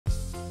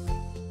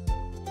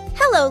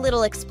Hello,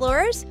 little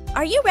explorers!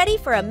 Are you ready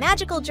for a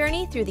magical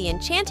journey through the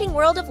enchanting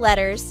world of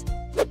letters?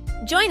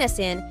 Join us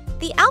in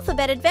The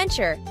Alphabet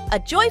Adventure, a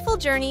joyful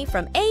journey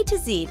from A to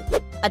Z,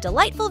 a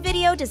delightful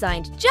video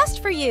designed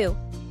just for you.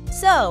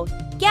 So,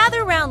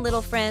 gather round,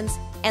 little friends,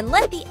 and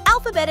let the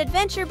alphabet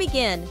adventure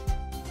begin.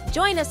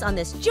 Join us on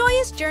this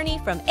joyous journey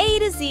from A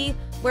to Z,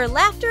 where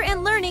laughter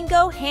and learning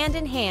go hand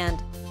in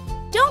hand.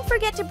 Don't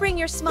forget to bring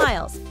your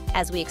smiles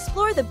as we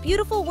explore the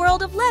beautiful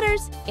world of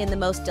letters in the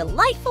most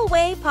delightful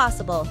way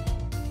possible.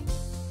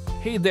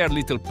 Hey there,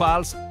 little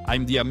pals.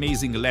 I'm the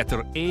amazing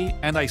letter A,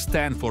 and I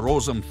stand for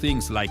awesome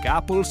things like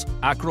apples,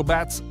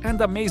 acrobats, and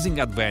amazing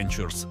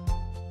adventures.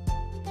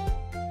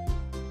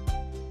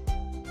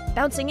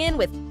 Bouncing in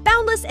with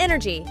boundless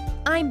energy,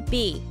 I'm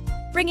B,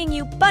 bringing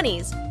you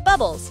bunnies,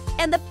 bubbles,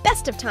 and the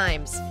best of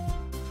times.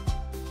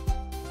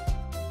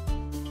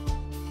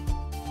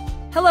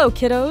 Hello,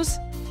 kiddos.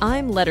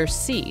 I'm letter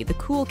C, the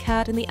cool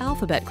cat in the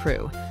alphabet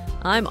crew.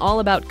 I'm all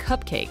about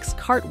cupcakes,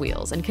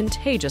 cartwheels, and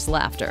contagious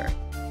laughter.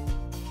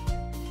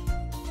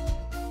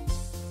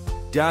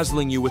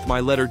 Dazzling you with my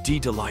letter D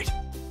delight.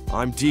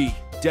 I'm D,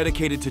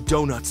 dedicated to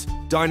donuts,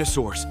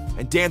 dinosaurs,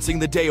 and dancing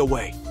the day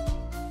away.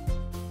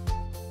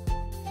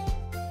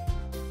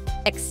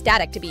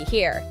 Ecstatic to be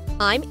here.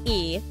 I'm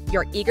E,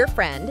 your eager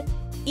friend.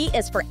 E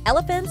is for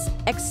elephants,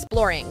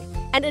 exploring,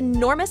 and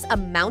enormous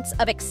amounts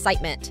of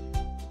excitement.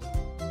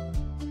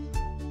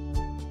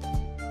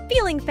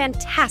 Feeling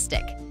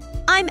fantastic.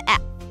 I'm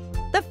F,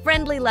 the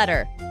friendly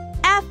letter.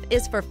 F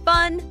is for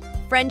fun,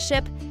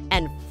 friendship,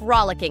 and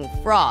frolicking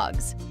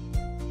frogs.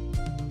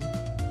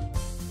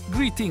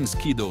 Greetings,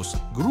 kiddos.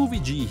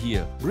 Groovy G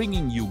here,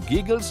 bringing you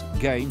giggles,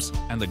 games,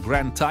 and a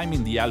grand time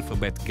in the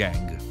alphabet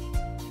gang.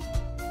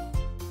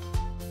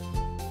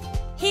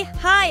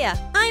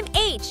 Hiya, I'm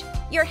H,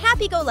 your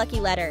happy-go-lucky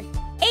letter.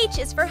 H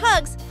is for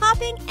hugs,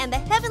 hopping, and the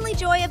heavenly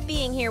joy of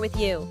being here with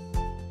you.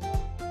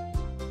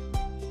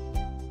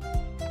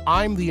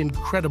 I'm the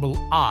incredible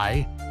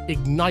I,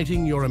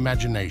 igniting your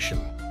imagination.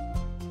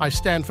 I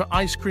stand for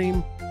ice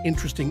cream,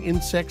 interesting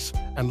insects,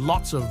 and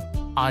lots of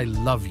I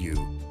love you.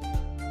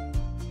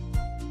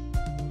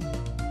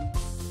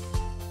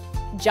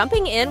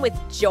 Jumping in with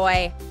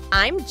joy,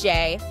 I'm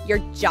J, your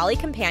jolly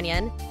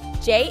companion.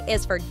 J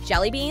is for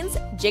jelly beans,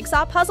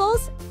 jigsaw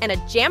puzzles, and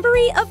a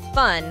jamboree of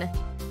fun.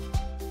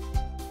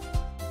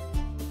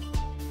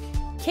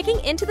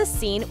 Kicking into the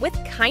scene with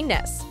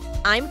kindness,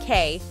 I'm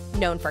K,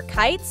 known for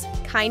kites,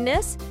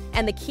 kindness,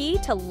 and the key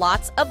to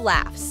lots of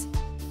laughs.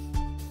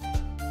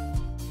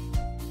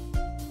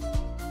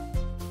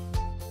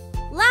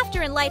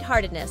 Laughter and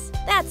lightheartedness,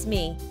 that's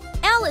me.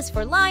 L is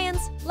for lions,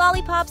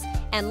 lollipops,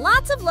 and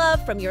lots of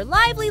love from your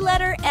lively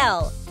letter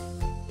L.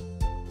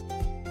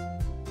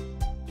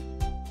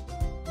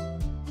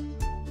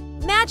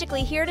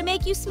 Magically here to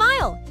make you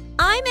smile.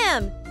 I'm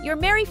M, your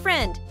merry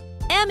friend.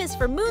 M is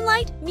for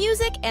moonlight,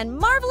 music, and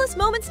marvelous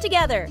moments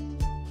together.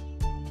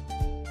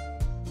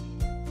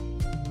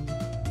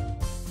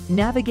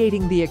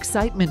 Navigating the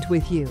excitement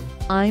with you,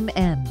 I'm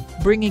N,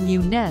 bringing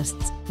you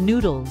nests,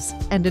 noodles,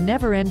 and a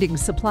never-ending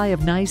supply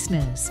of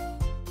niceness.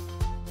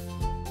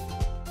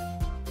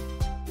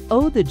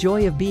 Oh, the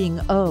joy of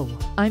being O,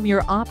 I'm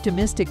your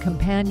optimistic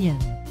companion.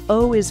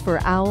 O is for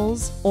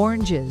owls,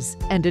 oranges,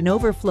 and an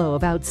overflow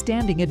of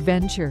outstanding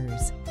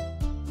adventures.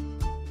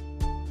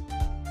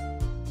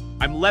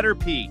 I'm letter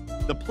P,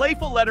 the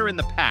playful letter in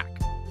the pack.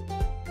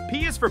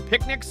 P is for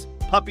picnics,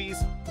 puppies,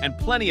 and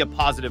plenty of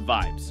positive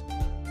vibes.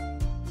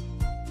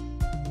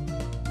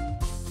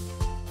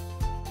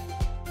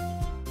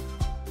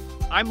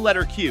 I'm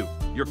letter Q,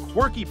 your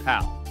quirky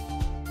pal.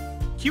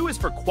 Q is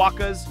for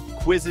quokkas,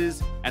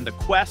 quizzes, and the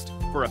quest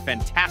for a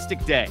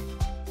fantastic day.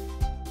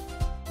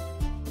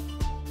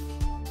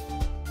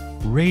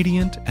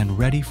 Radiant and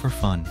ready for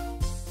fun.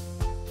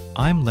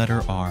 I'm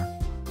letter R,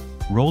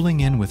 rolling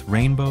in with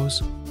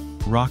rainbows,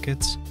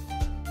 rockets,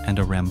 and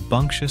a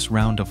rambunctious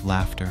round of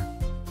laughter.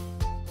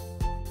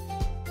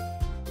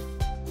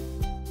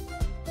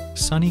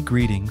 Sunny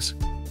greetings.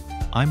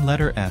 I'm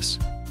letter S,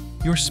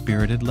 your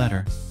spirited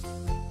letter.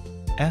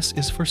 S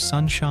is for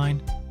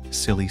sunshine,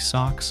 silly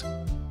socks,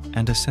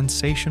 and a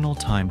sensational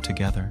time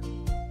together.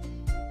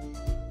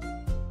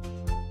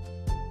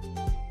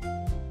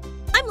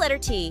 I'm letter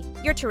T,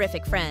 your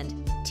terrific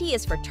friend. T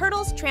is for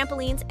turtles,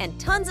 trampolines, and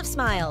tons of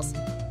smiles.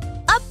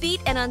 Upbeat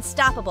and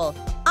unstoppable.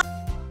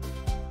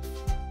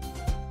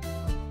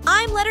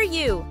 I'm letter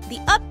U, the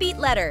upbeat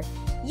letter.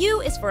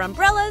 U is for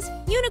umbrellas,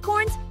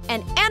 unicorns,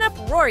 and an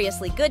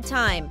uproariously good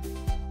time.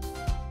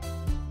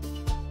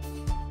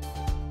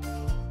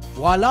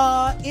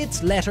 Voila,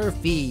 it's letter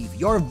V,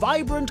 your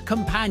vibrant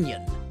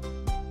companion.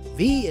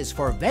 V is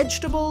for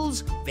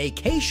vegetables,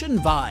 vacation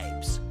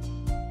vibes.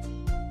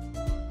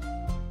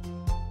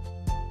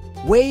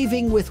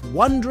 Waving with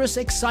wondrous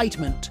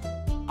excitement,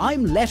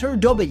 I'm letter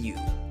W,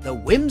 the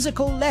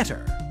whimsical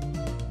letter.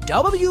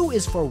 W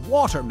is for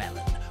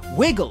watermelon,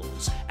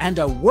 wiggles, and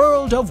a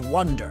world of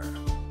wonder.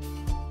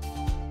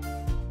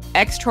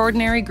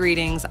 Extraordinary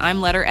greetings,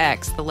 I'm letter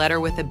X, the letter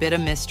with a bit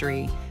of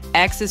mystery.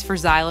 X is for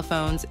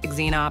xylophones,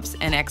 xenops,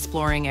 and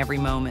exploring every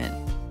moment.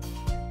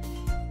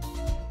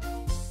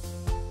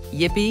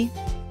 Yippee,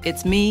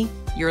 it's me,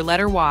 your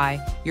letter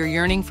Y, your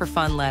yearning for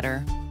fun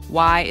letter.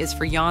 Y is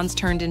for yawns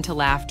turned into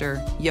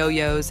laughter,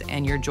 yo-yos,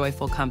 and your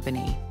joyful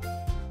company.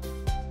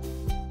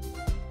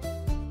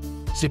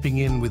 Zipping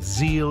in with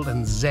zeal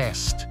and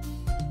zest.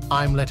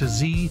 I'm letter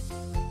Z,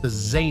 the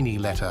zany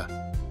letter.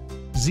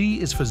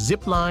 Z is for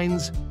zip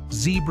lines,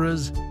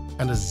 zebras,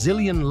 and a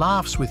zillion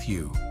laughs with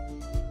you.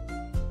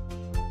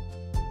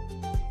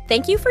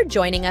 Thank you for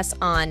joining us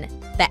on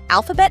The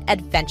Alphabet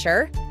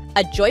Adventure,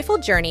 a joyful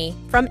journey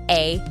from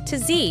A to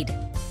Z.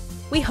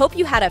 We hope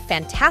you had a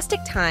fantastic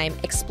time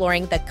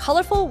exploring the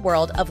colorful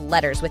world of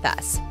letters with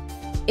us.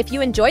 If you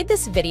enjoyed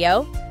this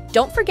video,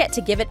 don't forget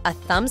to give it a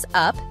thumbs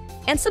up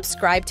and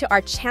subscribe to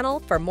our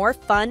channel for more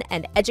fun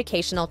and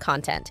educational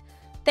content.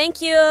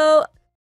 Thank you!